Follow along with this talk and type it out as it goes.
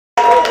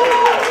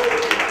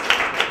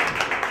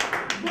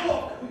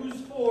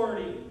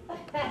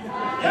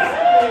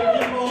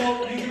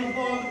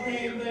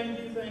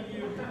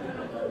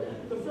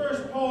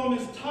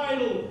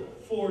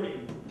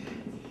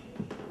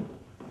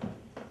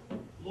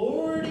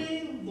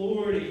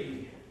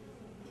40.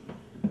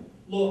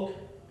 Look,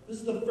 this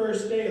is the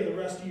first day of the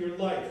rest of your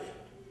life.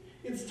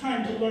 It's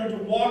time to learn to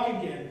walk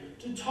again,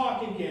 to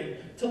talk again,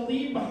 to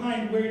leave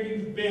behind where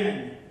you've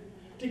been,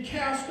 to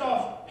cast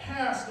off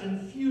past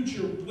and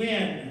future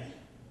when,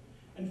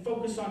 and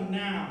focus on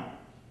now.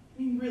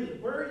 I mean, really,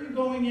 where are you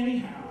going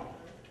anyhow?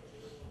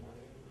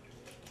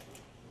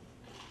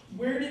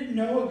 Where did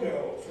Noah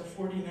go for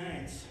 40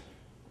 nights?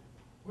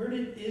 Where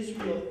did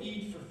Israel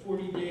eat for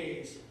 40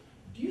 days?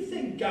 Do you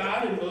think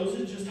God and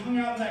Moses just hung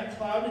out in that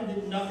cloud and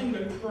did nothing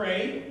but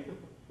pray?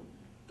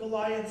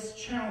 Goliath's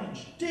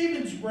challenge,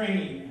 David's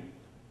reign,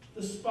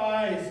 the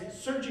spies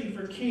searching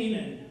for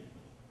Canaan,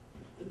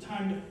 the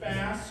time to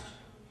fast,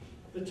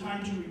 the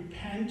time to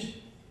repent,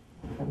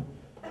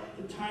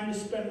 the time to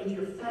spend with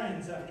your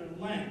friends after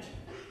Lent,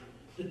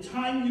 the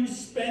time you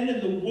spend in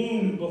the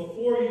womb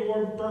before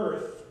your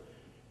birth,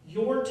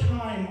 your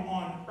time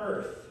on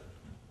earth,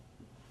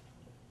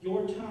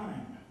 your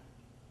time.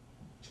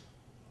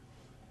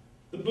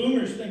 The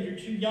boomers think you're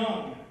too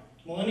young.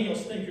 Millennials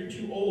think you're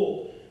too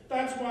old.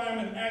 That's why I'm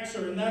an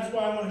Xer, and that's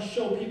why I want to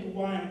show people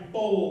why I'm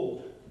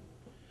bold.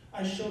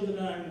 I show that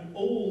I'm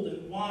old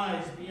and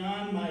wise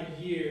beyond my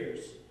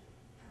years.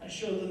 I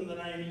show them that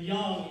I am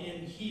young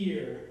in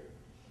here.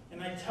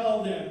 And I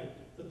tell them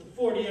that the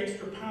 40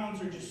 extra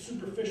pounds are just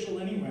superficial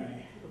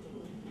anyway.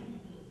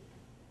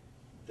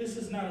 This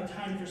is not a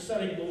time for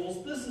setting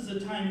goals. This is a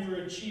time for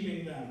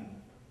achieving them.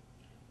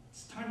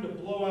 It's time to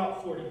blow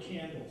out 40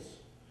 candles.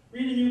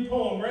 Read a new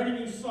poem, write a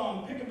new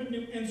song, pick up a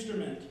new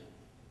instrument.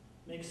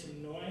 Make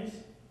some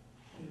noise,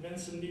 invent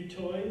some new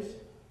toys,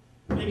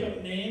 make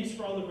up names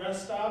for all the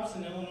rest stops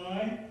in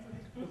Illinois,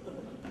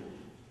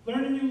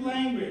 learn a new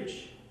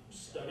language,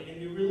 study a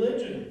new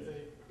religion,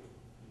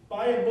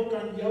 buy a book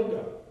on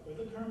yoga or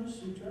the Karma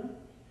Sutra,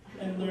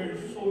 and learn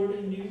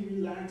 40 new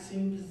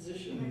relaxing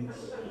positions.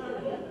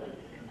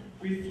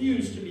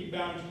 Refuse to be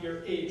bound to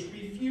your age.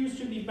 Refuse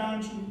to be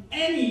bound to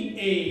any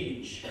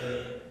age,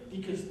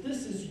 because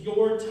this is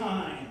your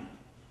time.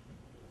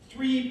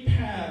 3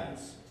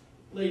 paths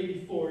lay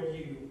before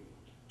you.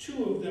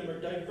 2 of them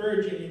are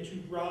diverging into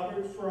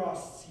Robert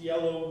Frost's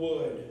yellow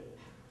wood.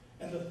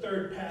 And the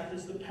 3rd path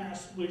is the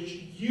path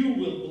which you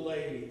will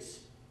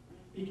blaze.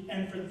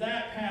 And for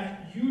that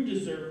path, you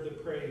deserve the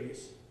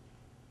praise.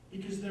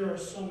 Because there are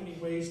so many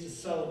ways to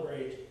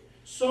celebrate,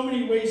 so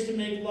many ways to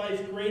make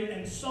life great,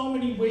 and so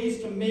many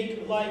ways to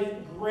make life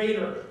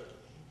greater.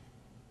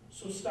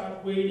 So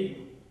stop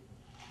waiting,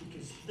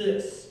 because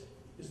this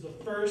is the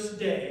first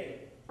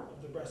day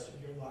of the rest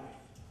of your life.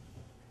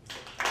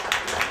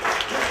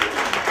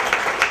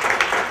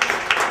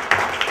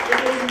 For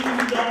those of you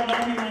who don't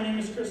know me, my name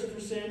is Kris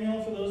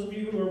Samuel. For those of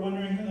you who are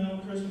wondering who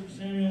Kris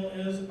Samuel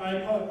is,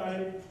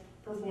 I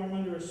perform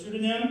under a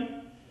pseudonym.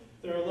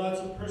 There are lots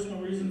of personal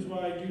reasons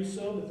why I do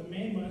so, but the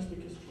main one is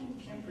because I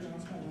can't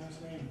pronounce my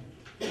last name.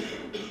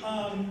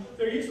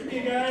 There used to be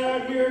a guy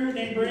out here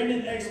named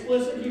Brandon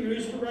Explicit. He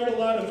used to write a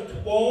lot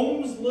of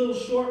poems, little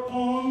short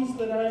poems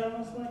that I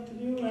always like to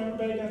do.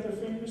 Everybody got their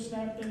fingers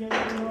snapped together,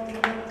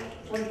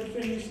 work the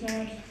finger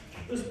snaps.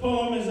 This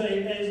poem is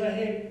a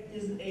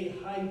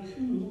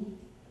haiku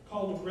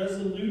called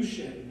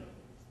Resolution.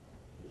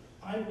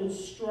 I will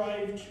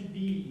strive to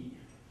be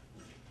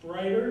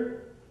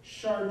brighter,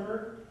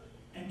 sharper,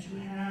 and to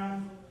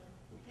have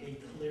a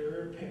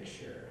clearer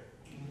picture.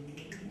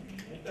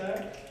 Like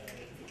that?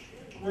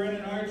 We're in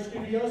an art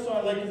studio, so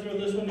I like to throw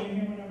this one in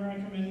here whenever I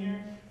come in here.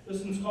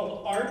 This one's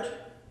called Art.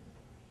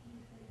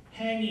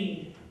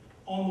 Hanging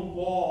on the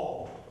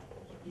wall.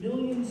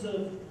 Millions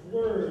of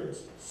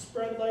words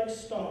spread like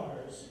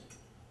stars.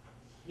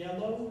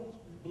 Yellow,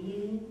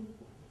 blue,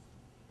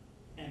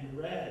 and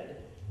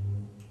red.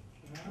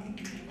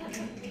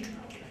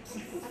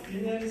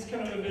 Yeah, it's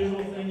kind of a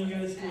visual thing. You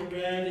guys see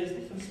red is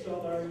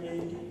spelled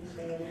R-E-A-D.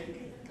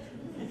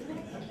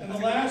 And the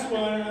last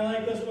one, I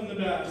like this one the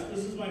best.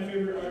 This is my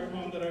favorite art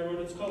poem that I wrote.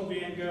 It's called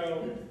Van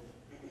Gogh.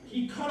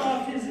 He cut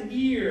off his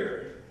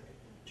ear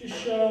to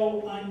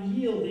show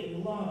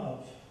unyielding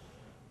love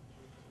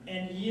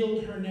and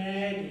yield her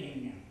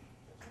nagging.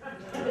 Oh,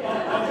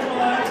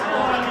 that's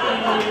funny.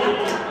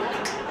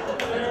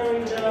 There we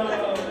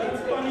go.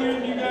 That's funnier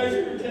than you guys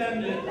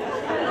pretended.